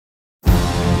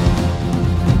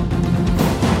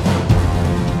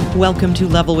Welcome to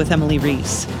Level with Emily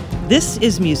Reese. This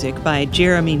is music by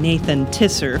Jeremy Nathan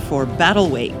Tisser for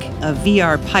Battlewake, a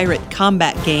VR pirate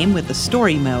combat game with a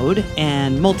story mode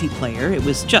and multiplayer. It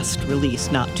was just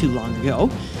released not too long ago.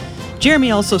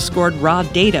 Jeremy also scored Raw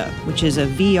Data, which is a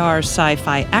VR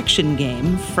sci-fi action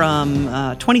game from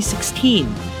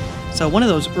 2016. So one of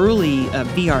those early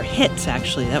VR hits,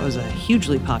 actually. That was a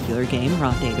hugely popular game,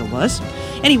 Raw Data was.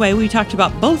 Anyway, we talked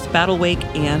about both Battlewake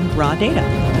and Raw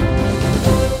Data.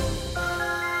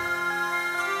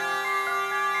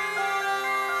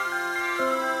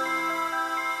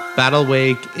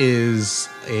 Battlewake is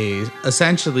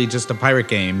essentially just a pirate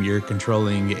game. You're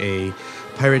controlling a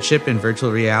pirate ship in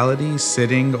virtual reality,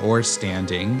 sitting or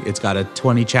standing. It's got a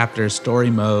 20-chapter story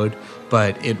mode,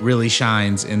 but it really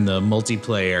shines in the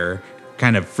multiplayer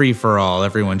kind of free-for-all.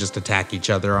 Everyone just attack each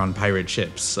other on pirate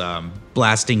ships,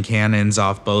 blasting cannons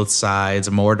off both sides,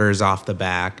 mortars off the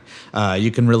back. You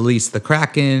can release the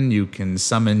Kraken, you can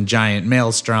summon giant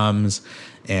maelstroms,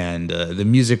 and the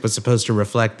music was supposed to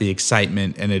reflect the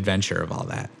excitement and adventure of all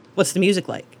that. What's the music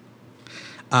like?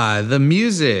 The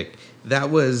music,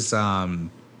 that was a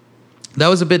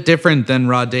bit different than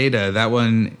Raw Data. That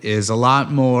one is a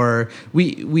lot more.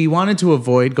 We wanted to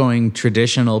avoid going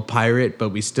traditional pirate, but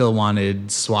we still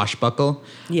wanted swashbuckle.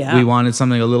 Yeah. We wanted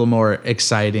something a little more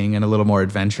exciting and a little more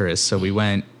adventurous, so we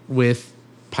went with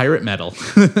pirate metal,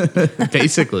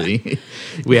 basically.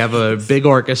 We have a big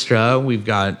orchestra. We've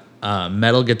got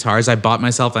metal guitars. I bought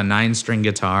myself a 9-string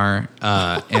guitar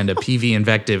and a PV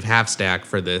Invective half stack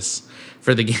for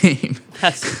the game.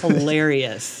 That's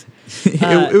hilarious.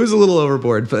 It was a little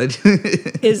overboard, but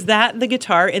Is that the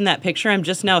guitar in that picture? I'm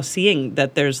just now seeing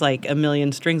that there's like a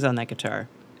million strings on that guitar.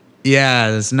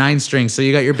 yeah, it's 9 strings. So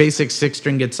you got your basic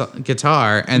 6-string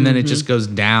guitar, and then it just goes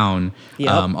down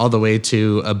all the way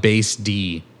to a bass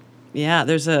D. Yeah,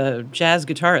 there's a jazz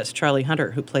guitarist, Charlie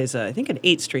Hunter, who plays, I think, an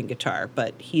 8-string guitar,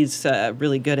 but he's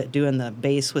really good at doing the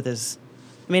bass with his...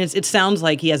 I mean, it sounds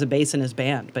like he has a bass in his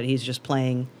band, but he's just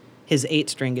playing his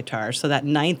 8-string guitar, so that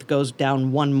 9th goes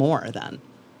down one more then.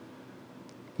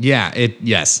 Yeah,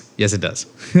 yes, it does.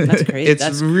 That's crazy.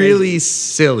 It's really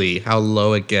silly how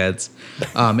low it gets.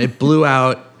 It blew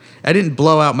out... I didn't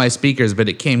blow out my speakers, but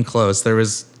it came close. There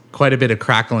was quite a bit of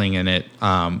crackling in it.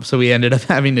 So we ended up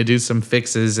having to do some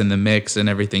fixes in the mix and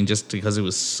everything just because it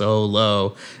was so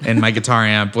low, and my guitar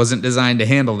amp wasn't designed to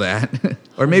handle that.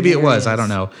 Or maybe it was, I don't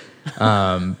know.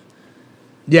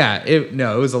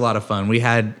 It was a lot of fun. We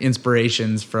had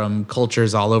inspirations from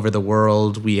cultures all over the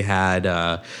world. We had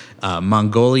a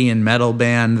Mongolian metal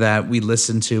band that we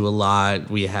listened to a lot.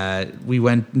 We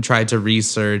went and tried to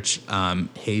research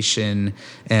Haitian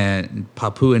and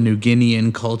Papua New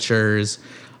Guinean cultures.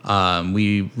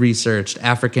 We researched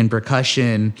African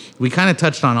percussion. We kind of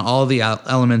touched on all the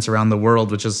elements around the world,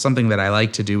 which is something that I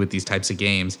like to do with these types of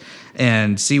games,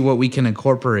 and see what we can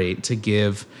incorporate to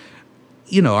give,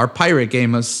 our pirate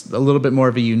game a little bit more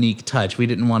of a unique touch. We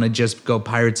didn't want to just go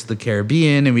Pirates of the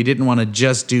Caribbean, and we didn't want to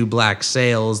just do Black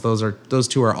Sails. Those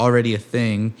two are already a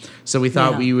thing. So we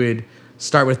thought we would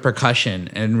start with percussion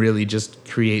and really just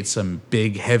create some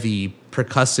big, heavy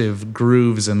percussive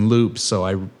grooves and loops. So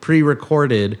I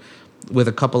pre-recorded with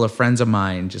a couple of friends of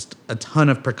mine just a ton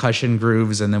of percussion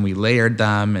grooves, and then we layered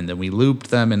them, and then we looped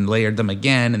them and layered them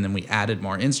again, and then we added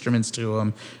more instruments to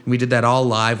them. And we did that all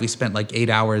live. We spent like 8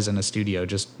 hours in a studio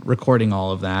just recording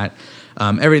all of that.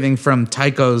 Everything from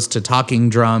taikos to talking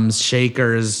drums,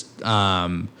 shakers.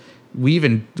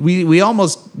 We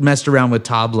almost messed around with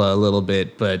tabla a little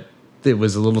bit, but it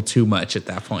was a little too much at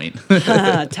that point.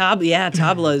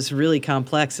 Tabla is really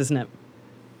complex, isn't it?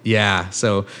 Yeah,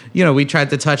 so, we tried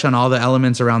to touch on all the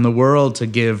elements around the world to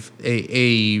give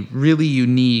a really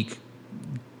unique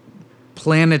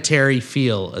planetary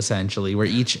feel, essentially, where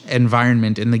each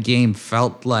environment in the game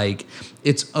felt like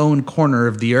its own corner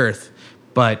of the Earth,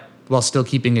 but while still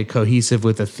keeping it cohesive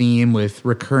with a theme, with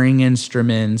recurring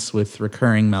instruments, with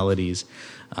recurring melodies.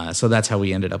 So that's how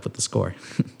we ended up with the score.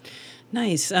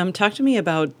 Nice. Talk to me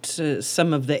about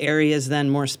some of the areas then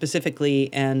more specifically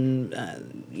and,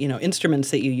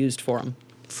 instruments that you used for them.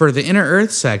 For the Inner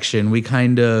Earth section, we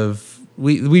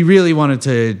we really wanted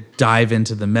to dive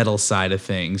into the metal side of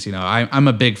things. I'm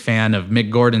a big fan of Mick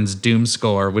Gordon's Doom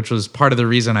score, which was part of the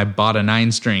reason I bought a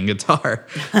 9-string guitar.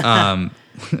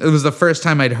 It was the first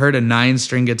time I'd heard a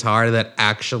 9-string guitar that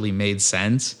actually made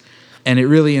sense. And it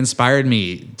really inspired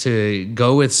me to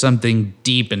go with something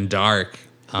deep and dark.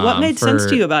 What made sense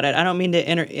to you about it? I don't mean to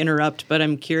interrupt, but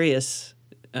I'm curious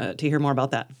to hear more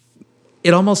about that.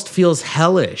 It almost feels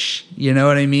hellish. You know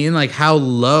what I mean? Like how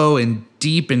low and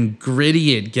deep and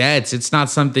gritty it gets. It's not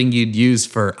something you'd use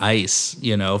for ice,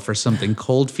 for something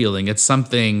cold feeling. It's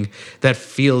something that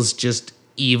feels just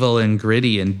evil and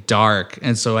gritty and dark.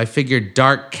 And so I figured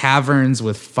dark caverns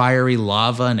with fiery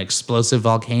lava and explosive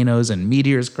volcanoes and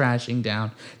meteors crashing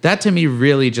down. That to me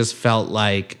really just felt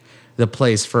like the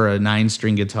place for a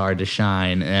 9-string guitar to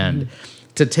shine and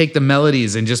to take the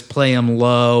melodies and just play them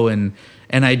low. And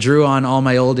I drew on all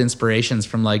my old inspirations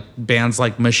from like bands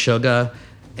like Meshuggah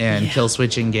and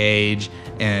Killswitch Engage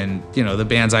and, the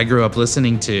bands I grew up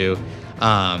listening to.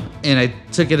 And I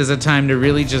took it as a time to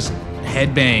really just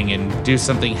headbang and do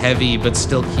something heavy, but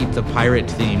still keep the pirate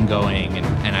theme going.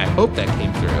 And I hope that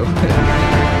came through.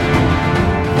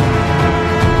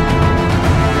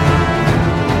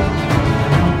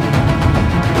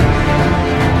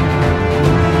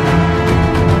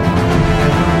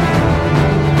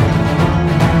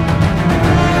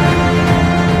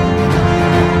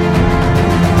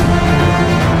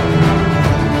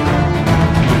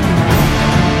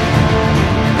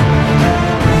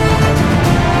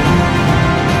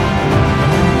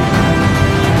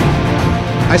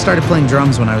 I started playing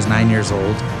drums when I was 9 years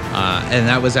old, and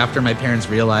that was after my parents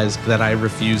realized that I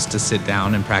refused to sit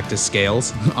down and practice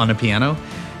scales on a piano.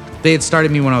 They had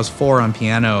started me when I was 4 on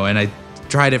piano, and I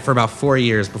tried it for about 4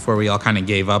 years before we all kind of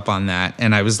gave up on that.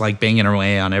 And I was like banging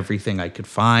away on everything I could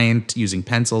find, using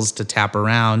pencils to tap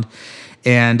around.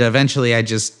 And eventually I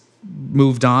just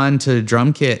moved on to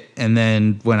drum kit. And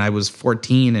then when I was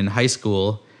 14 in high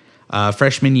school,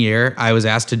 freshman year, I was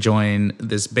asked to join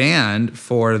this band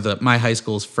for my high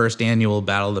school's first annual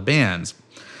Battle of the Bands.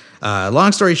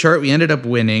 Long story short, we ended up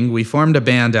winning. We formed a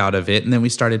band out of it, and then we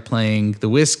started playing The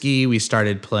Whiskey. We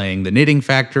started playing The Knitting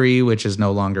Factory, which is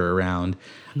no longer around.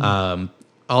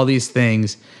 All these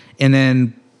things. And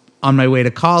then on my way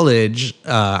to college,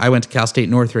 I went to Cal State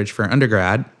Northridge for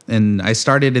undergrad, and I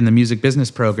started in the music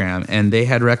business program, and they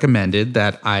had recommended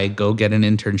that I go get an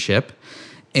internship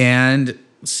and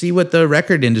see what the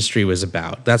record industry was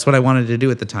about. That's what I wanted to do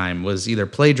at the time, was either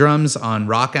play drums on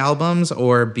rock albums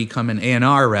or become an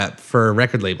A&R rep for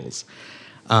record labels.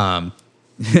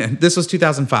 This was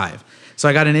 2005. So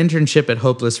I got an internship at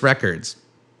Hopeless Records,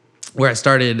 where I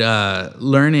started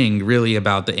learning really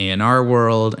about the A&R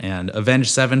world, and Avenged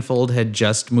Sevenfold had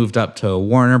just moved up to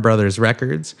Warner Brothers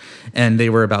Records, and they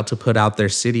were about to put out their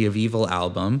City of Evil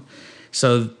album.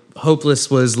 So Hopeless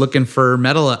was looking for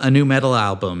a new metal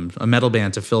album, a metal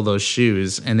band to fill those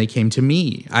shoes, and they came to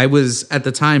me. I was, at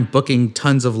the time, booking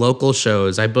tons of local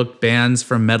shows. I booked bands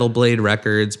from Metal Blade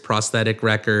Records, Prosthetic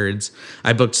Records.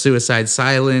 I booked Suicide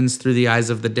Silence, Through the Eyes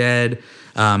of the Dead,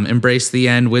 Embrace the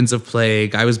End, Winds of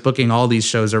Plague. I was booking all these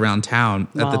shows around town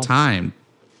at the time.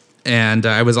 And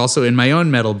I was also in my own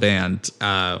metal band,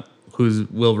 who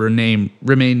will remain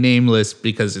nameless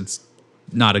because it's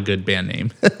not a good band name.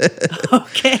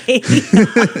 Okay.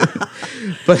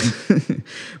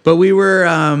 but we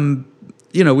were,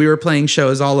 we were playing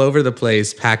shows all over the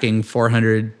place, packing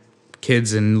 400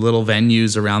 kids in little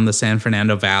venues around the San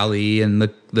Fernando Valley and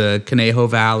the Conejo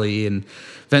Valley, and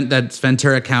that's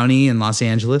Ventura County in Los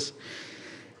Angeles.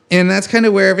 And that's kind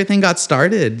of where everything got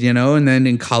started, and then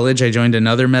in college I joined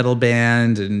another metal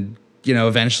band, and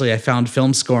eventually I found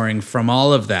film scoring from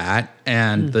all of that,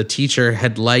 and the teacher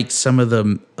had liked some of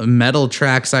the metal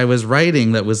tracks I was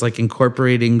writing that was like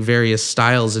incorporating various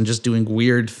styles and just doing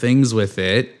weird things with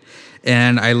it.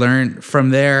 And I learned from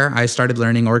there, I started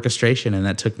learning orchestration, and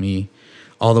that took me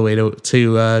all the way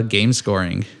to game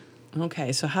scoring.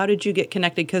 Okay, so how did you get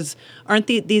connected? Because aren't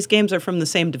these games are from the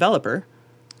same developer?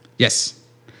 Yes.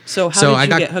 So how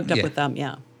did you get hooked up with them?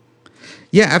 Yeah.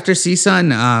 Yeah, after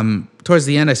CSUN, towards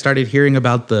the end, I started hearing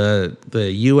about the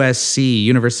USC,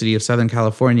 University of Southern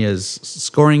California's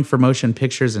Scoring for Motion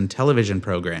Pictures and Television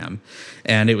program.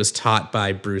 And it was taught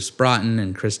by Bruce Broughton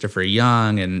and Christopher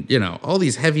Young. And, all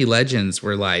these heavy legends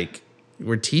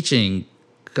were teaching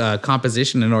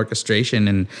composition and orchestration.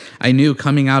 And I knew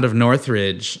coming out of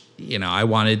Northridge, I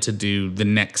wanted to do the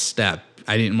next step.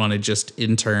 I didn't want to just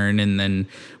intern and then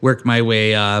work my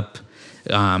way up.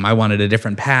 I wanted a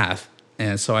different path.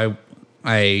 And so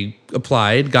I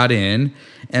applied, got in,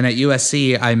 and at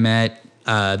USC I met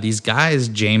these guys,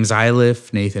 James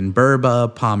Iliff, Nathan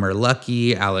Burba, Palmer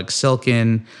Luckey, Alex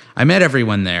Silkin. I met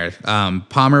everyone there.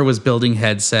 Palmer was building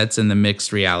headsets in the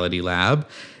mixed reality lab.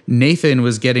 Nathan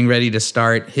was getting ready to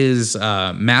start his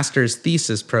master's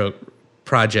thesis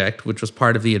project, which was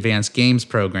part of the Advanced Games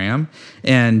program.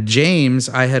 And James,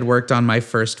 I had worked on my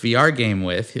first VR game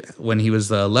with when he was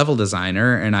the level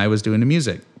designer and I was doing the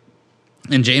music.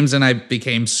 And James and I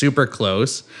became super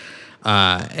close,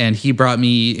 and he brought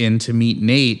me in to meet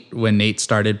Nate when Nate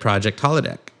started Project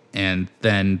Holodeck. And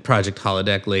then Project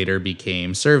Holodeck later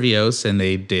became Survios, and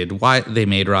they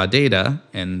made Raw Data,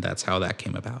 and that's how that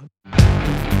came about.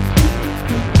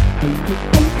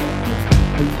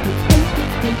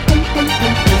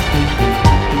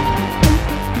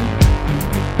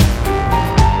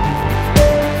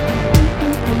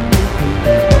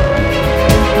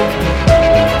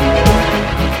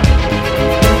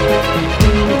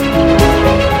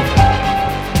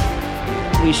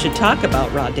 We should talk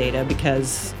about Raw Data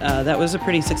because that was a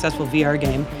pretty successful VR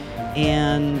game,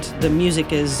 and the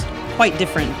music is quite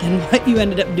different than what you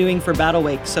ended up doing for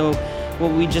Battlewake. So, well,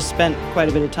 we just spent quite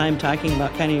a bit of time talking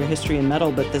about kind of your history in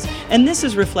metal, but this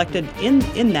is reflected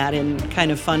in that in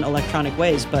kind of fun electronic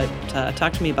ways. But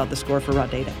talk to me about the score for Raw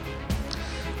Data.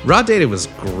 Raw Data was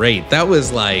great. That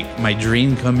was like my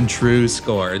dream coming true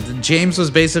score. James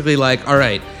was basically like, all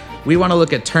right, we want to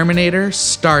look at Terminator,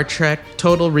 Star Trek,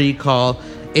 Total Recall,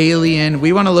 Alien.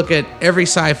 We want to look at every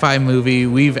sci-fi movie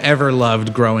we've ever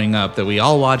loved growing up that we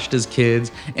all watched as kids,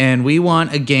 and we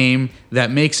want a game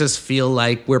that makes us feel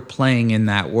like we're playing in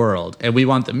that world. And we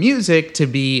want the music to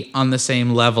be on the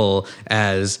same level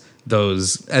as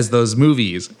those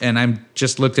movies. And I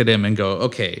just looked at him and go,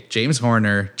 okay, James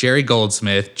Horner, Jerry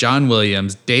Goldsmith, John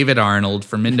Williams, David Arnold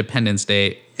from Independence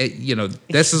Day.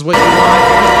 This is what you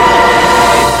want.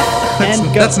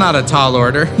 That's not a tall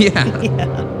order.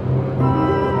 Yeah.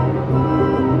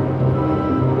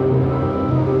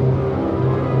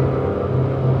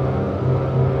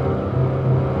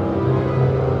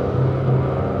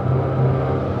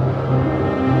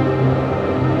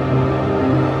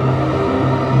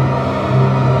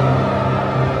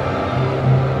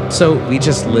 So we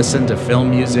just listened to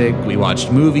film music, we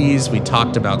watched movies, we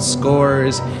talked about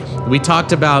scores, we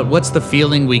talked about what's the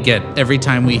feeling we get every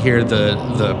time we hear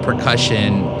the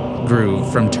percussion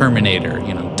groove from Terminator,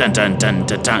 dun dun dun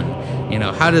dun dun.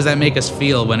 How does that make us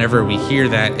feel whenever we hear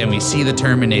that and we see the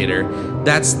Terminator?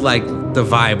 That's like the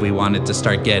vibe we wanted to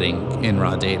start getting in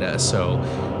Raw Data. So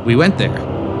we went there.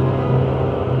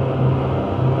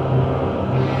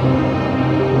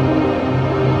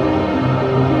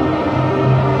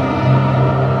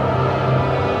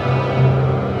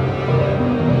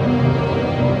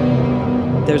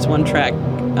 There's one track,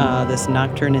 this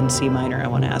Nocturne in C minor, I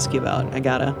want to ask you about.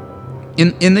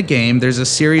 In the game, there's a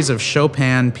series of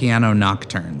Chopin piano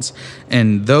nocturnes,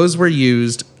 and those were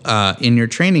used in your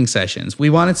training sessions. We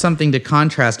wanted something to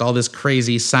contrast all this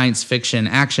crazy science fiction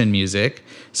action music,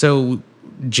 so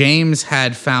James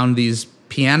had found these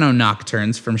piano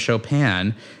nocturnes from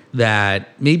Chopin that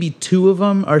maybe 2 of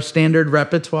them are standard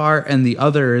repertoire, and the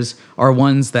others are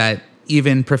ones that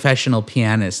even professional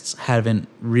pianists haven't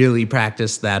really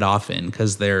practiced that often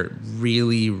because they're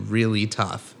really, really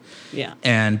tough. Yeah.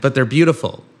 But they're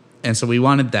beautiful. And so we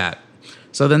wanted that.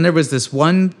 So then there was this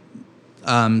one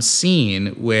scene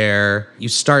where you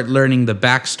start learning the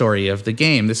backstory of the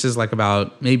game. This is like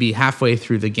about maybe halfway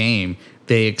through the game.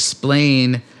 They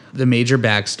explain the major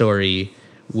backstory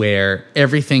where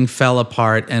everything fell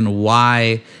apart and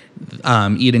why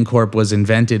Eden Corp was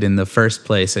invented in the first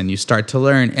place, and you start to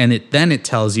learn, and it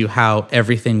tells you how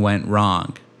everything went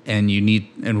wrong,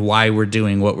 and why we're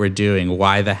doing what we're doing,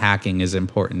 why the hacking is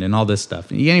important, and all this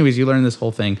stuff. Anyways, you learn this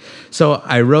whole thing. So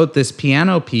I wrote this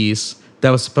piano piece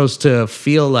that was supposed to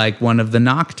feel like one of the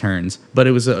nocturnes, but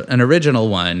it was an original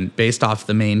one based off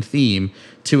the main theme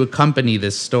to accompany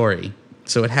this story.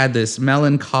 So it had this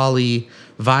melancholy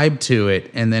vibe to it,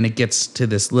 and then it gets to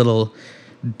this little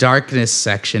darkness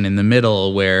section in the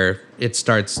middle where it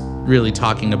starts really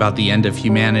talking about the end of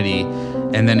humanity,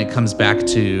 and then it comes back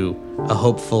to a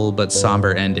hopeful but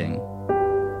somber ending.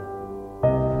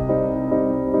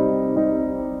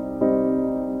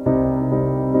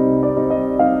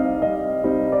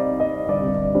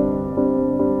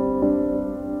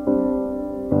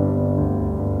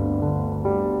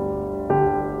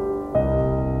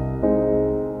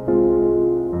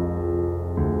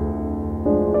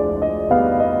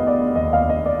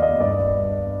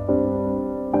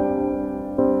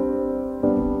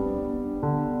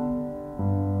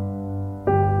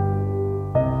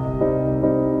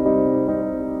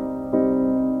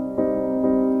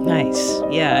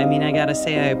 I gotta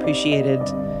say I appreciated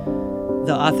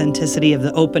the authenticity of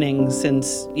the opening,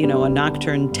 since a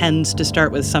nocturne tends to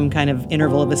start with some kind of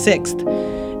interval of a sixth,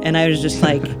 and I was just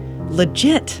like,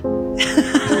 legit.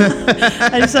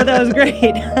 I just thought that was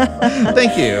great.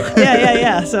 Thank you.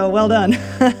 Yeah. So well done.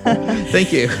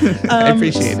 Thank you. I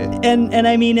appreciate it. And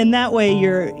I mean, in that way,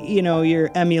 you're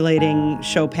emulating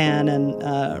Chopin,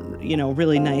 and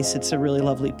really nice. It's a really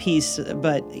lovely piece.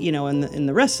 But in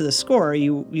the rest of the score,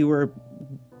 you were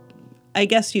I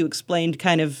guess you explained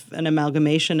kind of an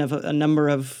amalgamation of a number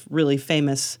of really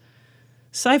famous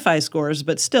sci-fi scores,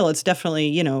 but still, it's definitely,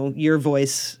 your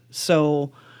voice.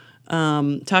 So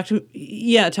talk to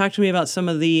me about some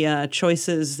of the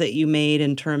choices that you made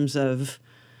in terms of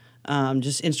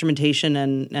just instrumentation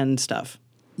and stuff.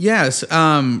 Yes.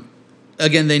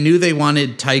 Again, they knew they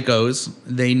wanted taikos.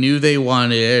 They knew they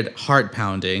wanted heart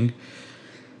pounding.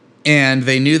 And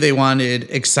they knew they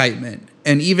wanted excitement.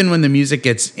 And even when the music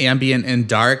gets ambient and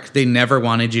dark, they never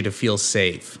wanted you to feel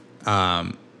safe.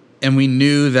 And we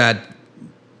knew that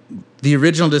the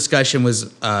original discussion was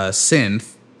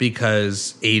synth,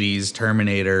 because 80s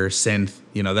Terminator, synth,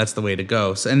 that's the way to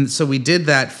go. So we did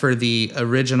that for the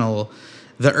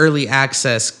early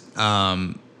access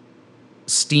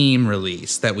Steam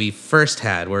release that we first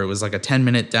had, where it was like a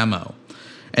 10-minute demo.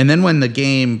 And then when the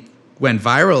game went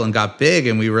viral and got big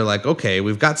and we were like, okay,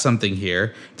 we've got something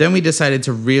here, then we decided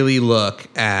to really look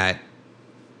at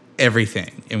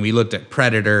everything. And we looked at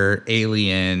Predator,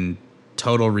 Alien,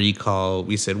 Total Recall.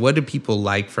 We said, what do people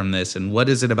like from this? And what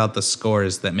is it about the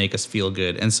scores that make us feel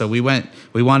good? And so we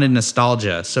wanted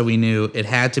nostalgia. So we knew it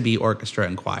had to be orchestra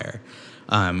and choir.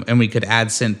 And we could add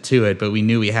synth to it, but we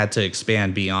knew we had to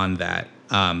expand beyond that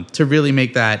to really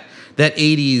make that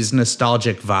 80s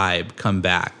nostalgic vibe come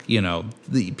back.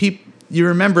 You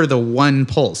remember the one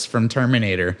pulse from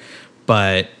Terminator,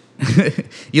 but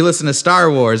you listen to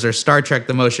Star Wars or Star Trek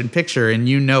the Motion Picture and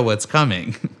you know what's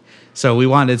coming. So we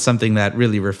wanted something that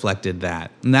really reflected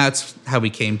that. And that's how we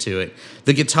came to it.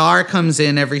 The guitar comes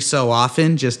in every so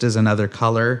often just as another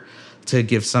color to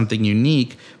give something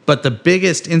unique. But the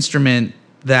biggest instrument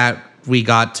that we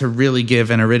got to really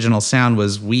give an original sound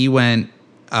was we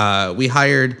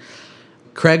hired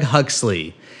Craig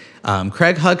Huxley.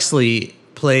 Craig Huxley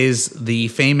plays the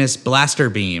famous blaster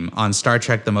beam on Star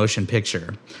Trek the Motion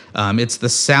Picture. It's the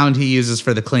sound he uses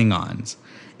for the Klingons.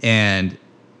 And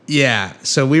yeah,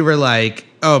 so we were like,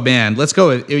 oh man, let's go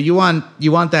with you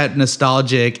want that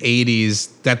nostalgic 80s,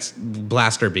 that's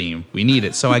blaster beam. We need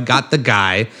it. So I got the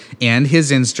guy and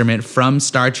his instrument from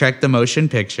Star Trek the Motion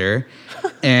Picture,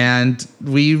 and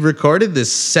we recorded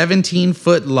this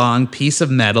 17-foot long piece of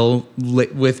metal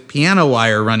with piano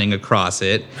wire running across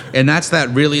it, and that's that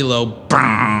really low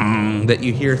bang that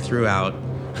you hear throughout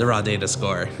the raw data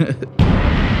score.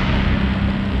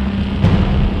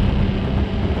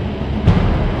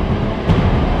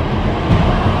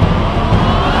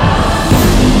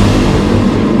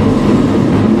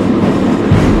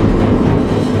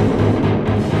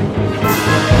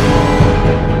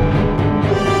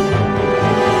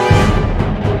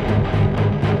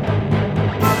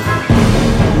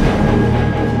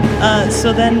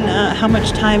 So then, how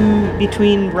much time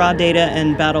between Raw Data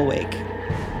and Battle Wake?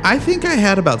 I think I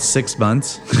had about 6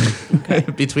 months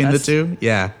between the two.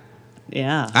 Yeah.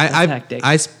 Yeah. That's hectic.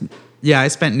 I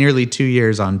spent nearly 2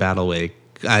 years on Battle Wake.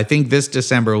 I think this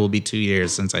December will be 2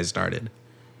 years since I started.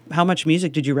 How much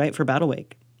music did you write for Battle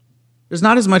Wake? There's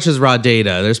not as much as Raw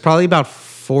Data. There's probably about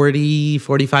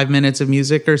 45 minutes of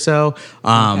music or so.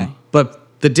 But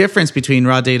the difference between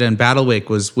Raw Data and Battle Wake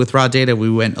was with Raw Data, we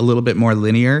went a little bit more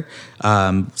linear.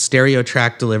 Stereo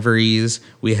track deliveries.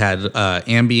 We had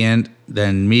ambient,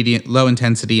 then medium, low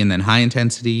intensity, and then high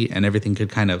intensity, and everything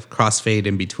could kind of crossfade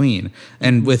in between.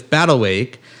 And with Battle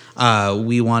Wake,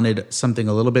 we wanted something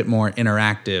a little bit more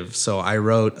interactive. So I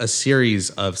wrote a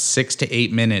series of 6 to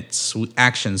 8 minute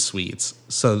action suites.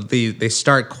 So they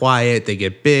start quiet, they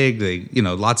get big,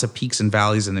 lots of peaks and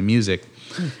valleys in the music.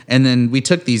 And then we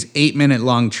took these 8-minute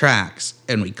long tracks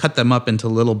and we cut them up into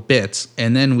little bits,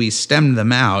 and then we stemmed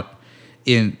them out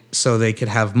so they could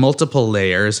have multiple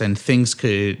layers, and things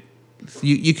could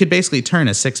you could basically turn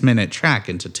a 6-minute track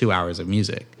into 2 hours of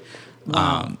music.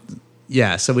 Wow.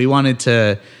 So we wanted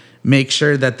to make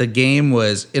sure that the game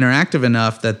was interactive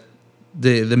enough that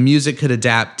the music could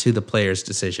adapt to the player's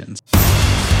decisions.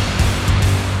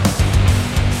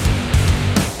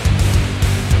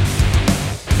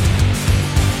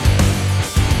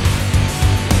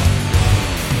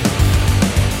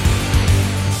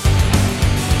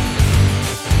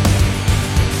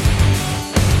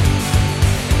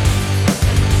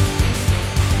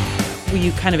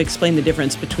 You kind of explained the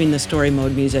difference between the story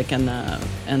mode music and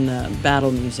the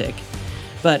battle music,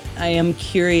 but I am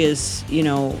curious.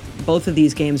 Both of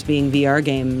these games being VR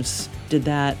games, did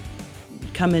that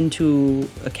come into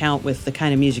account with the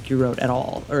kind of music you wrote at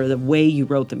all, or the way you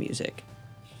wrote the music?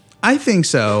 I think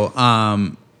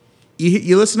so.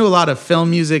 You listen to a lot of film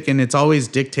music, and it's always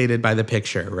dictated by the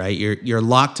picture, right? You're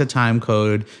locked to time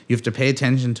code. You have to pay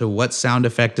attention to what sound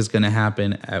effect is going to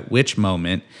happen at which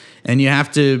moment, and you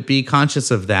have to be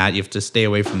conscious of that. You have to stay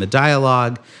away from the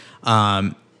dialogue.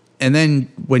 And And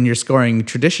then when you're scoring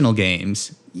traditional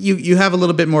games, you have a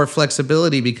little bit more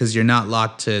flexibility because you're not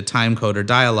locked to time code or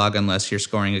dialogue unless you're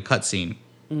scoring a cutscene.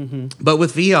 Mm-hmm. But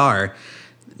with VR,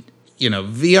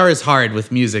 VR is hard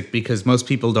with music because most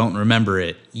people don't remember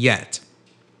it yet.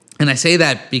 And I say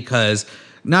that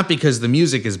not because the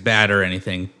music is bad or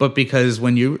anything, but because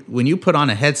when you put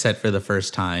on a headset for the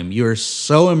first time, you're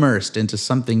so immersed into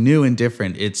something new and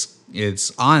different.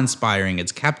 It's awe-inspiring,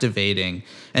 it's captivating,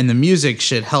 and the music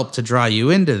should help to draw you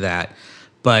into that.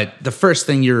 But the first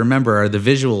thing you remember are the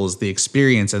visuals, the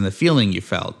experience, and the feeling you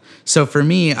felt. So for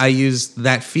me, I use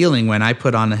that feeling when I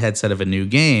put on a headset of a new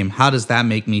game. How does that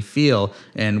make me feel?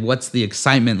 And what's the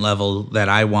excitement level that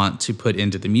I want to put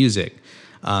into the music?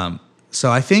 So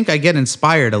I think I get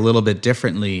inspired a little bit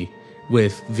differently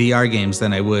with VR games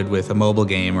than I would with a mobile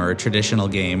game or a traditional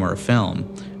game or a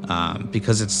film,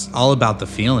 because it's all about the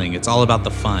feeling. It's all about the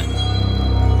fun.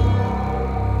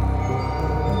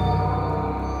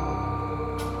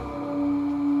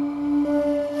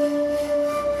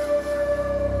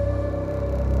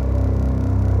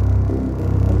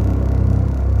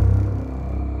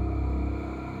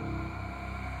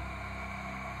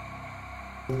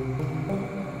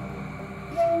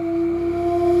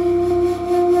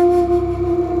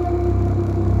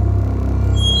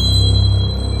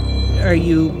 Are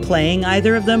you playing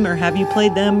either of them, or have you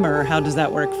played them, or how does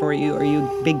that work for you? Are you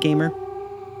a big gamer?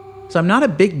 So I'm not a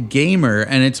big gamer,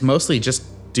 and it's mostly just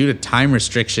due to time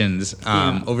restrictions.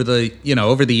 Over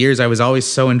the years, I was always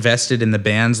so invested in the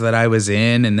bands that I was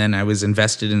in, and then I was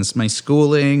invested in my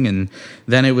schooling, and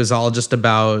then it was all just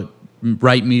about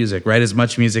write as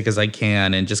much music as I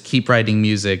can, and just keep writing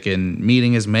music and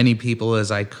meeting as many people as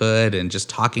I could, and just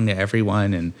talking to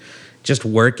everyone, and just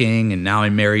working. And now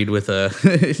I'm married with a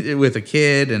with a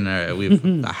kid, and we have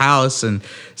a house, and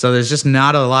so there's just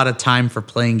not a lot of time for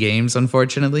playing games,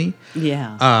 unfortunately.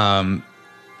 Yeah.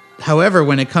 However,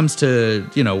 when it comes to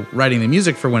writing the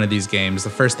music for one of these games,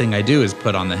 the first thing I do is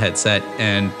put on the headset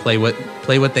and play what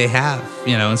they have.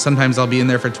 And sometimes I'll be in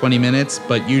there for 20 minutes,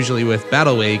 but usually with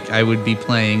Battle Wake, I would be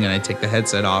playing and I'd take the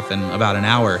headset off, and about an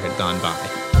hour had gone by.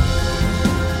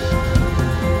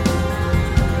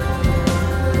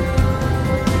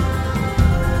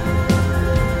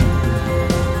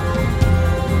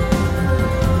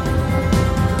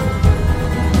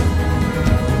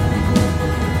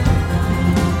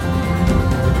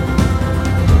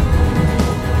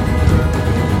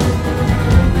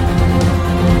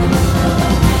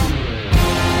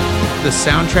 The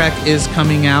soundtrack is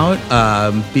coming out.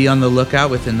 Be on the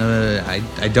lookout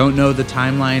I don't know the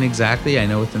timeline exactly. I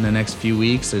know within the next few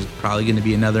weeks there's probably going to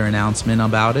be another announcement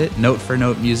about it. Note for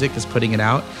Note Music is putting it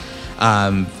out.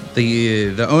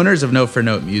 The owners of Note for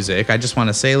Note Music, I just want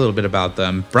to say a little bit about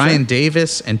them. Brian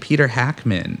Davis and Peter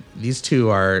Hackman. These two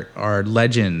are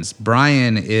legends.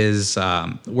 Brian is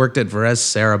worked at Varese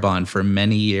Sarabon for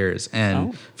many years,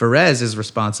 and Varese is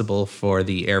responsible for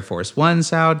the Air Force One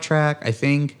soundtrack, I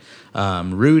think.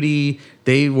 Rudy,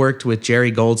 they worked with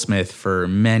Jerry Goldsmith for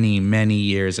many, many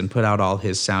years and put out all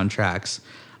his soundtracks.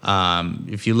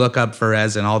 If you look up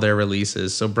Varese and all their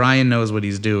releases, so Brian knows what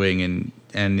he's doing,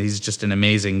 and he's just an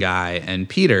amazing guy. And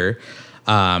Peter,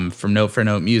 from Note for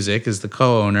Note Music, is the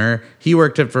co-owner. He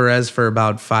worked at Varese for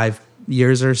about 5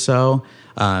 years or so.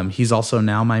 He's also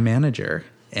now my manager.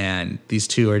 And these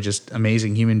two are just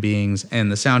amazing human beings. And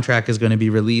the soundtrack is going to be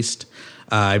released,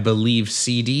 I believe,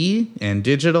 CD and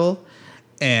digital.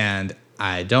 And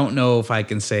I don't know if I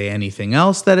can say anything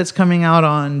else that it's coming out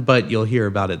on, but you'll hear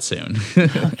about it soon.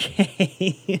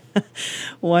 Okay.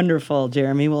 Wonderful,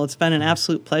 Jeremy. Well, it's been an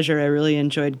absolute pleasure. I really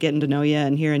enjoyed getting to know you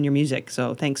and hearing your music.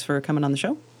 So thanks for coming on the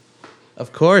show.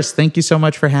 Of course. Thank you so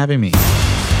much for having me.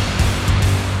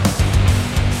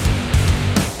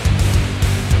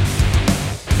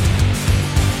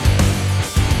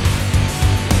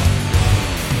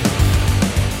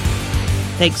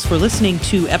 Thanks for listening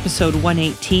to episode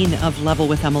 118 of Level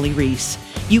with Emily Reese.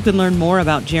 You can learn more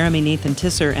about Jeremy Nathan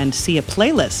Tisser and see a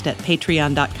playlist at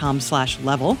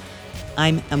patreon.com/level.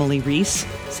 I'm Emily Reese.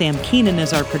 Sam Keenan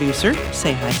is our producer.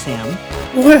 Say hi, Sam.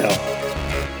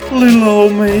 Well, little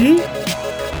old me.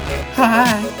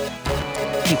 Hi.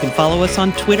 You can follow us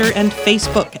on Twitter and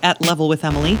Facebook at Level with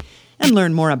Emily, and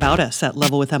learn more about us at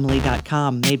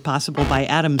levelwithemily.com, made possible by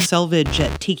Adam Selvage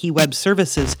at Tiki Web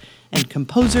Services and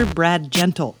composer Brad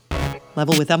Gentle.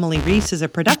 Level with Emily Reese is a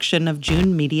production of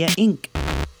June Media, Inc.